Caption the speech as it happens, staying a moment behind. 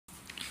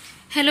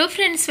Hello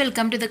friends,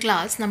 welcome to the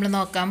class. നമ്മൾ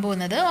നോക്കാൻ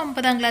പോകുന്നത്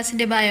 9ാം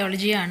ക്ലാസ്സിന്റെ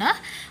ബയോളജി ആണ്.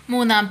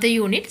 മൂന്നാമത്തെ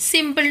unit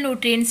simple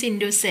nutrients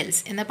into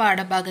cells എന്ന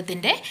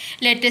പാഠഭാഗത്തിന്റെ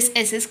ലേറ്റസ്റ്റ്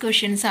എസ്എസ്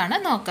ക്വസ്റ്റ്യൻസ് ആണ്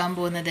നോക്കാൻ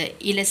പോകുന്നത്.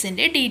 ഈ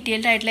ലെസന്റെ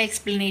ഡീറ്റെയിൽഡ് ആയിട്ടുള്ള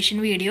എക്സ്പ്ലനേഷൻ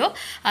വീഡിയോ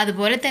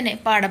അതുപോലെ തന്നെ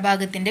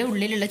പാഠഭാഗത്തിന്റെ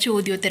ഉള്ളിലുള്ള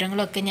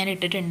ചോദ്യോത്തരങ്ങളൊക്കെ ഞാൻ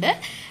ഇട്ടിട്ടുണ്ട്.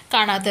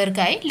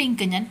 കാണാത്തവർക്കായി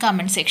ലിങ്ക് ഞാൻ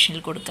കമന്റ്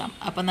സെക്ഷനിൽ കൊടുക്കാം.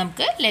 അപ്പോൾ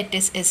നമുക്ക്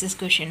ലേറ്റസ്റ്റ് എസ്എസ്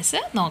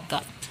ക്വസ്റ്റ്യൻസ്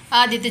നോക്കാം.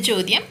 ആദ്യത്തെ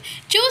ചോദ്യം,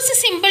 choose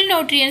simple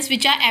nutrients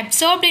which are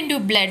absorbed in to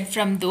blood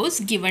from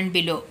those given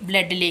below.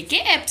 ബ്ലഡിലേക്ക്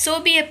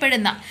absorb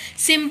ചെയ്യപ്പെടുന്ന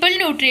സിമ്പിൾ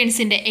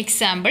ന്യൂട്രിയൻസിൻ്റെ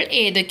എക്സാമ്പിൾ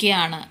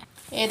ഏതൊക്കെയാണ്?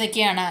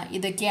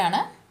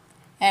 ഇതൊക്കെയാണ്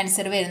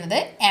ആൻസർ വരുന്നത്.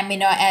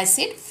 Amino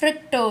acid,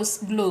 fructose,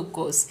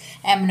 glucose.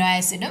 Amino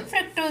ആസിഡും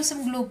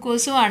ഫ്രക്ടോസും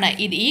ഗ്ലൂക്കോസും ആണ്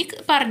ഈ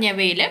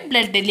പറഞ്ഞവയിൽ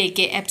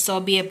ബ്ലഡിലേക്ക്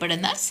അബ്സോർബ്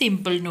ചെയ്യപ്പെടുന്ന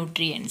സിമ്പിൾ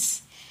ന്യൂട്രിയൻസ്.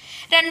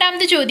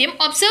 രണ്ടാമത്തെ ചോദ്യം,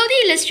 observe the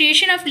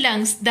illustration of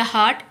lungs, the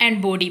heart and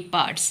body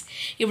parts.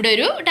 ഇവിടെ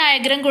ഒരു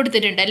ഡയഗ്രാം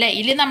കൊടുത്തിട്ടുണ്ട് അല്ലേ.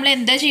 ഇതിൽ നമ്മൾ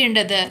എന്താ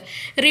ചെയ്യേണ്ടത്?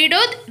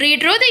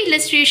 Redraw the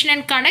illustration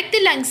and connect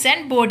the lungs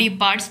and body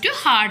parts to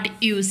heart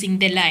using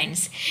the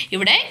lines.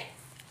 ഇവിടെ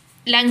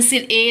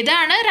ലങ്സിൽ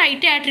ഏതാണ്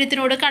റൈറ്റ്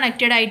ആട്രിയത്തിനോട്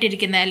കണക്റ്റഡ്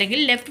ആയിട്ടിരിക്കുന്നത് അല്ലെങ്കിൽ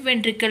ലെഫ്റ്റ്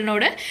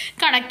വെൻട്രിക്കിളിനോട്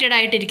കണക്റ്റഡ്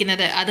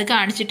ആയിട്ടിരിക്കുന്നത് അത്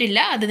കാണിച്ചിട്ടില്ല.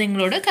 അത്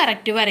നിങ്ങളോട്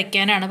കറക്റ്റ്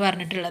വരയ്ക്കാനാണ്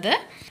പറഞ്ഞിട്ടുള്ളത്.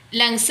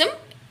 ലങ്സും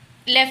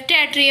ലെഫ്റ്റ്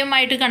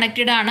ആട്രിയവുമായിട്ട്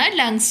കണക്റ്റഡ് ആണ്.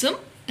 ലങ്സും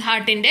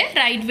ഹാർട്ടിൻ്റെ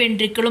റൈറ്റ്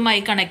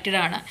വെൻട്രിക്കിളുമായി കണക്റ്റഡ്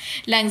ആണ്.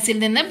 ലങ്സിൽ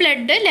നിന്ന്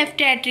ബ്ലഡ്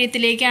ലെഫ്റ്റ്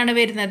ആട്രിയത്തിലേക്കാണ്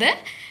വരുന്നത്.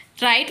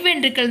 റൈറ്റ്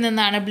വെൻട്രിക്കിളിൽ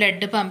നിന്നാണ്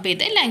ബ്ലഡ് പമ്പ്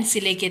ചെയ്ത്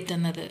ലങ്സിലേക്ക്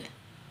എത്തുന്നത്.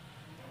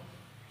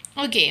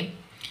 ഓക്കെ,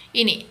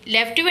 ഇനി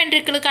ലെഫ്റ്റ്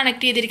വെൻട്രിക്കിൾ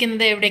കണക്ട്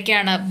ചെയ്തിരിക്കുന്നത്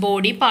എവിടേക്കാണ്?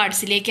 ബോഡി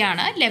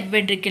പാർട്സിലേക്കാണ്. ലെഫ്റ്റ്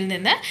വെൻട്രിക്കിൽ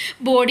നിന്ന്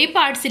ബോഡി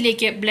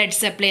പാർട്സിലേക്ക് ബ്ലഡ്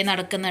സപ്ലൈ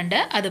നടക്കുന്നുണ്ട്.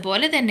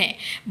 അതുപോലെ തന്നെ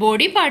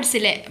ബോഡി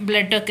പാർട്സിലെ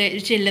ബ്ലഡൊക്കെ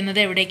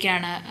ചെല്ലുന്നത്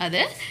എവിടേക്കാണ്?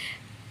 അത്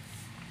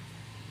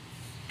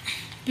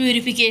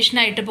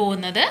പ്യൂരിഫിക്കേഷനായിട്ട്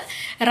പോകുന്നത്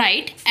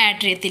റൈറ്റ്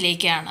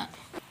ആട്രിയത്തിലേക്കാണ്.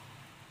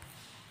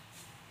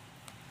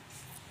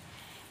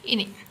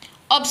 ഇനി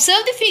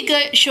observe the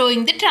figure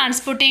showing the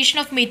transportation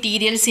of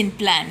materials in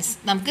plants.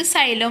 നമുക്ക്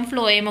സൈലോം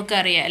ഫ്ലോയം ഒക്കെ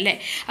അറിയാം അല്ലേ.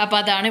 അപ്പോൾ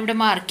അതാണ് ഇവിടെ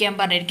മാർക്ക് ചെയ്യാൻ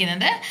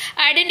പറഞ്ഞിരിക്കുന്നത്.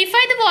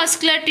 Identify the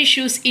vascular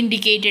tissues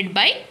indicated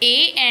by A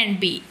and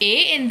B. A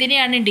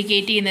എന്തിനെയാണ്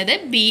ഇൻഡിക്കേറ്റ് ചെയ്യുന്നത്?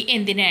 ബി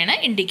എന്തിനെയാണ്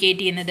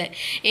ഇൻഡിക്കേറ്റ് ചെയ്യുന്നത്?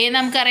 എ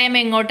നമുക്കറിയാം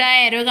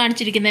എങ്ങോട്ടാണ് ആരോ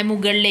കാണിച്ചിരിക്കുന്നത്?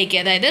 മുകളിലേക്ക്,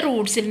 അതായത്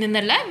റൂട്ട്സിൽ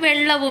നിന്നുള്ള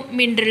വെള്ളവും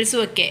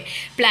മിനറൽസും ഒക്കെ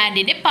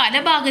പ്ലാന്റിൻ്റെ പല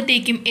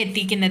ഭാഗത്തേക്കും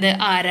എത്തിക്കുന്നത്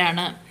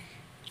ആരാണ്?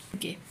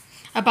 ഓക്കെ,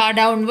 അപ്പോൾ ആ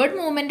ഡൗൺവേർഡ്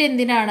മൂവ്മെൻറ്റ്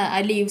എന്തിനാണ്? ആ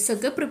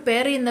ലീവ്സൊക്കെ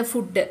പ്രിപ്പയർ ചെയ്യുന്ന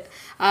ഫുഡ്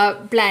ആ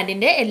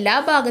പ്ലാന്റിൻ്റെ എല്ലാ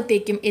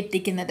ഭാഗത്തേക്കും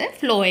എത്തിക്കുന്നത്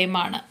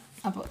ഫ്ലോയമാണ്.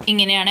 അപ്പോൾ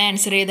ഇങ്ങനെയാണ്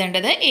ആൻസർ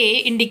ചെയ്തേണ്ടത്. എ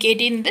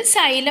ഇൻഡിക്കേറ്റ് ചെയ്യുന്നത്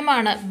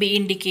സൈലമാണ്, ബി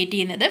ഇൻഡിക്കേറ്റ്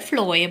ചെയ്യുന്നത്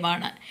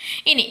ഫ്ലോയമാണ്.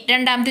 ഇനി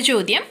രണ്ടാമത്തെ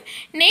ചോദ്യം,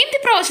 name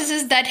the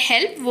processes that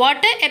help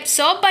water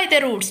absorb by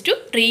the Roots to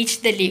reach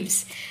the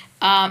leaves.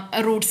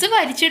 Roots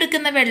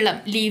വലിച്ചെടുക്കുന്ന വെള്ളം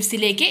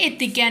ലീവ്സിലേക്ക്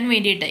എത്തിക്കാൻ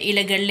വേണ്ടിയിട്ട്,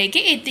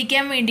 ഇലകളിലേക്ക്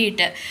എത്തിക്കാൻ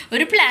വേണ്ടിയിട്ട്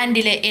ഒരു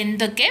പ്ലാന്റിൽ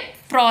എന്തൊക്കെ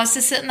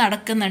പ്രോസസ്സ്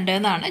നടക്കുന്നുണ്ട്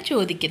എന്നാണ്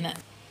ചോദിക്കുന്നത്.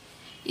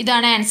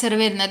 ഇതാണ് ആൻസർ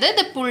വരുന്നത്.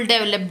 The pull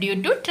develop due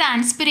to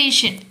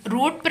transpiration,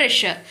 root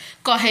pressure,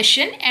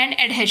 cohesion and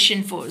adhesion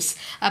force.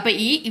 അപ്പോൾ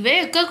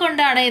ഇവയൊക്കെ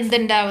കൊണ്ടാണ്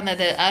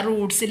എന്തുണ്ടാവുന്നത്? ആ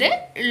റൂട്ട്സിൽ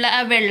ഉള്ള ആ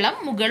വെള്ളം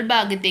മുകൾ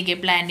ഭാഗത്തേക്ക്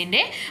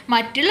പ്ലാന്റിൻ്റെ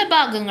മറ്റുള്ള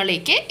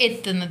ഭാഗങ്ങളിലേക്ക്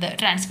എത്തുന്നത്.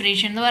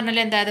 ട്രാൻസ്പിറേഷൻ എന്ന് പറഞ്ഞാൽ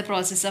എന്താ?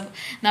 പ്രോസസ്സ് ഓഫ്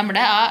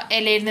നമ്മുടെ ആ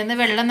ഇലയിൽ നിന്ന്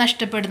വെള്ളം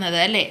നഷ്ടപ്പെടുന്നത്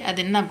അല്ലേ,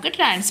 അതിന് നമുക്ക്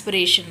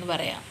ട്രാൻസ്പിറേഷൻ എന്ന്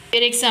പറയാം.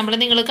 ഒരു എക്സാമ്പിൾ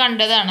നിങ്ങൾ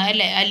കണ്ടതാണ്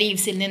അല്ലേ. ആ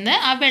ലീവ്സിൽ നിന്ന്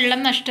ആ വെള്ളം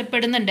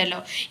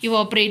നഷ്ടപ്പെടുന്നുണ്ടല്ലോ,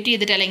 ഇവോപ്പറേറ്റ്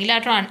ചെയ്തിട്ട് അല്ലെങ്കിൽ ആ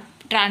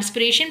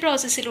ട്രാൻസ്പിറേഷൻ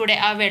പ്രോസസ്സിലൂടെ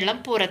ആ വെള്ളം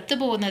പുറത്ത്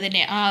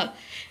പോകുന്നതിനെ, ആ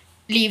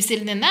ലീവ്സിൽ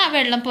നിന്ന് ആ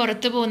വെള്ളം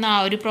പുറത്ത് പോകുന്ന ആ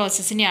ഒരു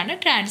പ്രോസസ്സിനെയാണ്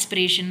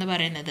ട്രാൻസ്പിറേഷൻ എന്ന്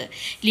പറയുന്നത്.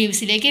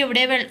 ലീവ്സിലേക്ക്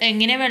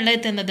എങ്ങനെ വെള്ളം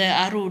എത്തുന്നത്?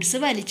 ആ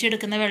റൂട്ട്സ്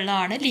വലിച്ചെടുക്കുന്ന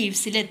വെള്ളമാണ്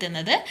ലീവ്സിൽ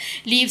എത്തുന്നത്.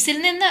 ലീവ്സിൽ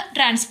നിന്ന്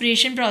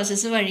ട്രാൻസ്പിറേഷൻ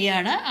പ്രോസസ്സ്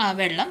വഴിയാണ് ആ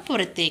വെള്ളം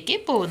പുറത്തേക്ക്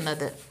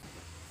പോകുന്നത്.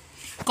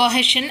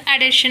 കൊഹഷൻ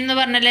അഡഷൻ എന്ന്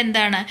പറഞ്ഞാൽ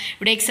എന്താണ്?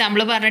 ഇവിടെ എക്സാമ്പിൾ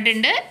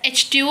പറഞ്ഞിട്ടുണ്ട്.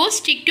 H2O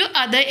stick to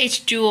other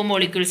H2O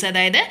molecules.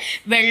 അതായത്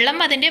വെള്ളം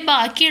അതിൻ്റെ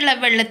ബാക്കിയുള്ള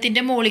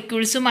വെള്ളത്തിൻ്റെ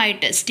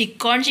മോളിക്യൂൾസുമായിട്ട്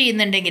സ്റ്റിക്ക് ഓൺ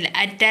ചെയ്യുന്നുണ്ടെങ്കിൽ,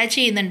 അറ്റാച്ച്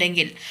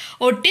ചെയ്യുന്നുണ്ടെങ്കിൽ,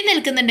 ഒട്ടി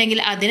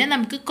നിൽക്കുന്നുണ്ടെങ്കിൽ അതിനെ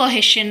നമുക്ക്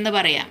കൊഹഷൻ എന്ന്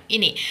പറയാം.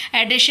 ഇനി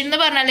അഡഷൻ എന്ന്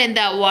പറഞ്ഞാൽ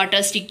എന്താ?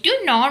 Water stick to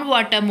non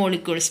water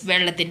molecules.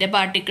 വെള്ളത്തിൻ്റെ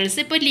പാർട്ടിക്കിൾസ്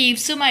ഇപ്പോൾ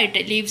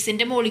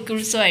ലീവ്സിൻ്റെ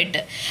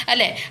മോളിക്യൂൾസുമായിട്ട്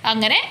അല്ലേ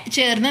അങ്ങനെ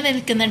ചേർന്ന്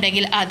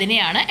നിൽക്കുന്നുണ്ടെങ്കിൽ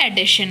അതിനെയാണ്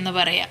അഡഷൻ എന്ന്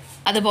പറയാം.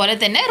 അതുപോലെ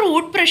തന്നെ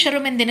റൂട്ട്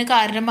പ്രഷറും എന്തിന്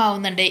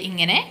കാരണമാവുന്നുണ്ട്?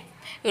 ഇങ്ങനെ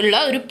ഉള്ള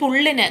ഒരു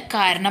പുള്ളിന്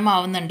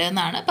കാരണമാവുന്നുണ്ട്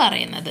എന്നാണ്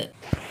പറയുന്നത്.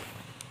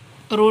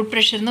 റൂട്ട്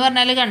പ്രഷർ എന്ന്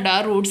പറഞ്ഞാൽ കണ്ടോ,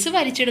 ആ റൂട്ട്സ്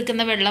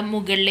വലിച്ചെടുക്കുന്ന വെള്ളം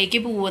മുകളിലേക്ക്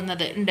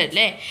പോകുന്നത്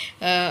ഉണ്ടല്ലേ.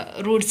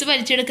 റൂട്ട്സ്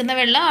വലിച്ചെടുക്കുന്ന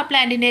വെള്ളം ആ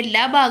പ്ലാന്റിൻ്റെ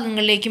എല്ലാ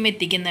ഭാഗങ്ങളിലേക്കും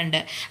എത്തിക്കുന്നുണ്ട്.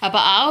 അപ്പോൾ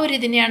ആ ഒരു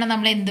ഇതിനെയാണ്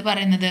നമ്മൾ എന്ത്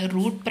പറയുന്നത്?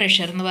 റൂട്ട്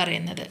പ്രഷർ എന്ന്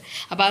പറയുന്നത്.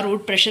 അപ്പോൾ ആ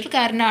റൂട്ട് പ്രഷർ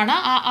കാരണമാണ്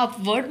ആ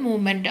അപ്വേർഡ്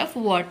മൂവ്മെൻറ്റ്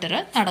ഓഫ് വാട്ടർ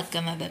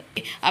നടക്കുന്നത്.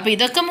 അപ്പോൾ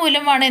ഇതൊക്കെ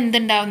മൂലമാണ്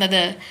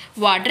എന്തുണ്ടാവുന്നത്?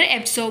 Water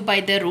absorb by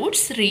the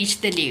Roots reach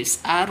the leaves.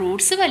 ആ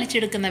റൂട്ട്സ്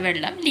വലിച്ചെടുക്കുന്ന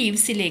വെള്ളം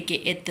ലീവ്സിലേക്ക്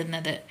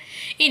എത്തുന്നത്.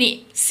 ഇനി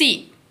സി,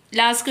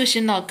 ലാസ്റ്റ്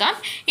ക്വസ്റ്റ്യൻ നോക്കാം.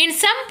 In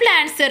some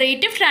plants the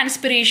rate of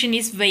transpiration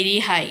is very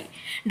high.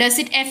 Does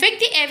it effect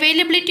the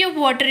availability of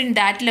water in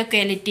that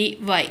locality?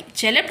 Y?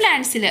 ചില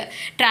പ്ലാന്റ്സിൽ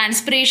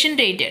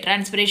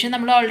transpiration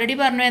നമ്മൾ already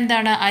പറഞ്ഞു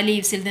എന്താണ്, ആ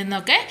ലീവ്സിൽ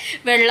നിന്നൊക്കെ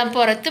വെള്ളം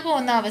പുറത്ത്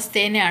പോകുന്ന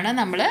അവസ്ഥേനെയാണ്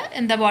നമ്മൾ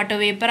വാട്ടർ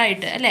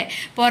വേപ്പറായിട്ട് അല്ലേ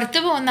പുറത്ത്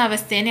പോകുന്ന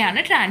അവസ്ഥേനെയാണ്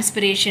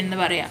ട്രാൻസ്പിറേഷൻ എന്ന്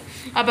പറയുക.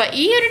 അപ്പോൾ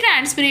ഈ ഒരു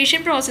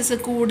ട്രാൻസ്പിറേഷൻ പ്രോസസ്സ്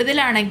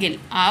കൂടുതലാണെങ്കിൽ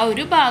ആ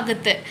ഒരു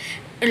ഭാഗത്ത്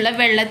ഉള്ള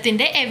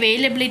വെള്ളത്തിൻ്റെ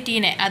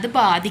അവൈലബിലിറ്റീനെ അത്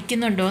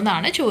ബാധിക്കുന്നുണ്ടോ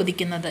എന്നാണ്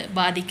ചോദിക്കുന്നത്.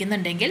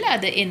 ബാധിക്കുന്നുണ്ടെങ്കിൽ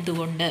അത്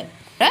എന്തുകൊണ്ട്?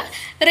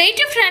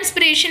 Rate of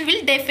transpiration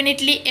will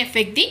definitely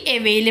effect the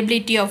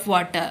availability of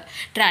water.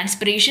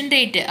 Transpiration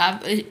rate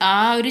ആ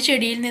ഒരു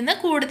ചെടിയിൽ നിന്ന്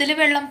കൂടുതൽ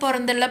വെള്ളം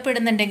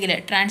പുറന്തള്ളപ്പെടുന്നുണ്ടെങ്കിൽ,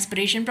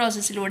 ട്രാൻസ്പിറേഷൻ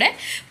പ്രോസസ്സിലൂടെ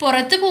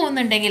പുറത്തു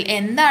പോകുന്നുണ്ടെങ്കിൽ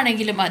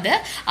എന്താണെങ്കിലും അത്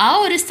ആ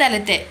ഒരു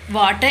സ്ഥലത്തെ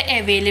വാട്ടർ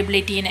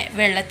അവൈലബിലിറ്റീനെ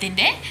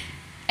വെള്ളത്തിൻ്റെ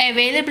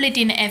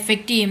അവൈലബിലിറ്റീനെ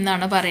എഫക്റ്റ് ചെയ്യും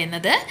എന്നാണ്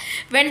പറയുന്നത്.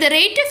 When the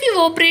rate of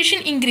evaporation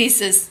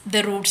increases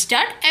the root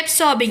start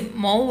absorbing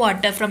more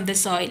water from the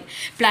soil.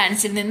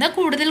 പ്ലാന്റ്സിൽ നിന്ന്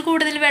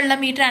കൂടുതൽ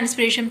വെള്ളം ഈ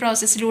ട്രാൻസ്പിറേഷൻ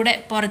പ്രോസസ്സിലൂടെ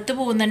പുറത്തു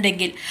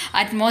പോകുന്നുണ്ടെങ്കിൽ,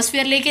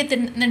 അറ്റ്മോസ്ഫിയറിലേക്ക്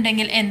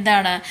എത്തുന്നുണ്ടെങ്കിൽ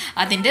എന്താണ്,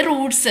 അതിൻ്റെ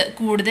റൂട്ട്സ്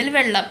കൂടുതൽ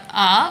വെള്ളം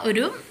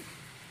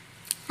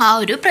ആ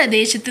ഒരു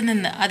പ്രദേശത്ത്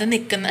നിന്ന്, അത്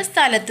നിൽക്കുന്ന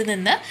സ്ഥലത്ത്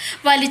നിന്ന്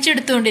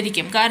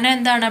വലിച്ചെടുത്തുകൊണ്ടിരിക്കും. കാരണം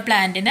എന്താണ്,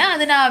 പ്ലാന്റിന്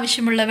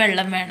അതിനാവശ്യമുള്ള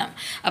വെള്ളം വേണം.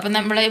 അപ്പോൾ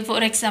നമ്മൾ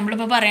ഫോർ എക്സാമ്പിൾ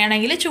ഇപ്പോൾ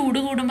പറയുകയാണെങ്കിൽ ചൂട്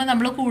കൂടുമ്പോൾ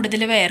നമ്മൾ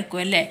കൂടുതൽ വേർക്കും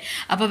അല്ലേ.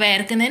 അപ്പോൾ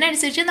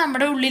വേർക്കുന്നതിനനുസരിച്ച്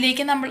നമ്മുടെ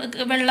ഉള്ളിലേക്ക് നമ്മൾ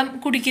വെള്ളം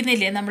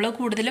കുടിക്കുന്നില്ലേ, നമ്മൾ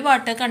കൂടുതൽ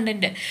വാട്ടർ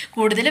കണ്ടൻറ്റ്,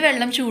 കൂടുതൽ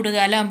വെള്ളം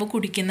ചൂടുകാലം ആകുമ്പോൾ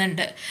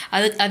കുടിക്കുന്നുണ്ട്.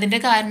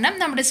 അതിൻ്റെ കാരണം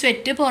നമ്മുടെ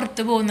സ്വെറ്റ്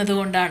പുറത്ത് പോകുന്നത്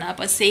കൊണ്ടാണ്.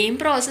 അപ്പോൾ സെയിം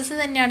പ്രോസസ്സ്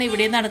തന്നെയാണ്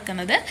ഇവിടെ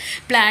നടക്കുന്നത്.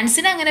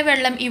 പ്ലാന്റ്സിന് അങ്ങനെ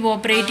വെള്ളം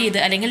ഇവോപ്പറേറ്റ്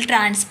ചെയ്ത് അല്ലെങ്കിൽ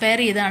ട്രാൻസ്പയർ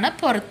ചെയ്താണ്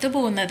പുറത്ത്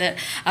പോകുന്നത്.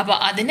 അപ്പോൾ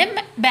അതിനെ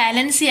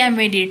ബാലൻസ് ചെയ്യാൻ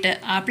വേണ്ടിയിട്ട്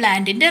ആ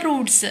പ്ലാന്റിൻ്റെ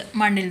റൂട്ട്സ്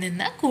മണ്ണിൽ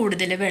നിന്ന്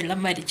കൂടുതൽ വെള്ളം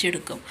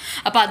വലിച്ചെടുക്കും.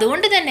 അപ്പോൾ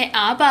അതുകൊണ്ട് തന്നെ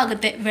ആ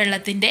ഭാഗത്തെ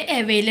വെള്ളത്തിൻ്റെ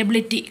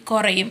അവൈലബിലിറ്റി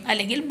കുറയും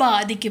അല്ലെങ്കിൽ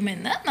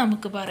ബാധിക്കുമെന്ന്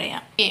നമുക്ക്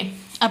പറയാം.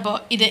 അപ്പോൾ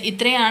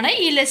ഇത്രയാണ്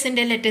ഈ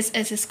ലെസൻ്റെ ലെറ്റസ്റ്റ്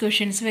എസ്എസ്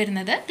ക്വസ്റ്റ്യൻസ്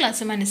വരുന്നത്.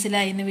 ക്ലാസ്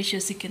മനസ്സിലായി എന്ന്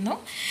വിശ്വസിക്കുന്നു.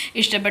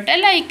 ഇഷ്ടപ്പെട്ട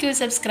ലൈക്ക്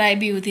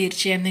സബ്സ്ക്രൈബ് ചെയ്യൂ.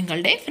 തീർച്ചയായും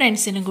നിങ്ങളുടെ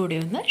ഫ്രണ്ട്സിനും കൂടി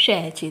ഒന്ന്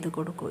ഷെയർ ചെയ്ത്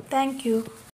കൊടുക്കൂ. താങ്ക്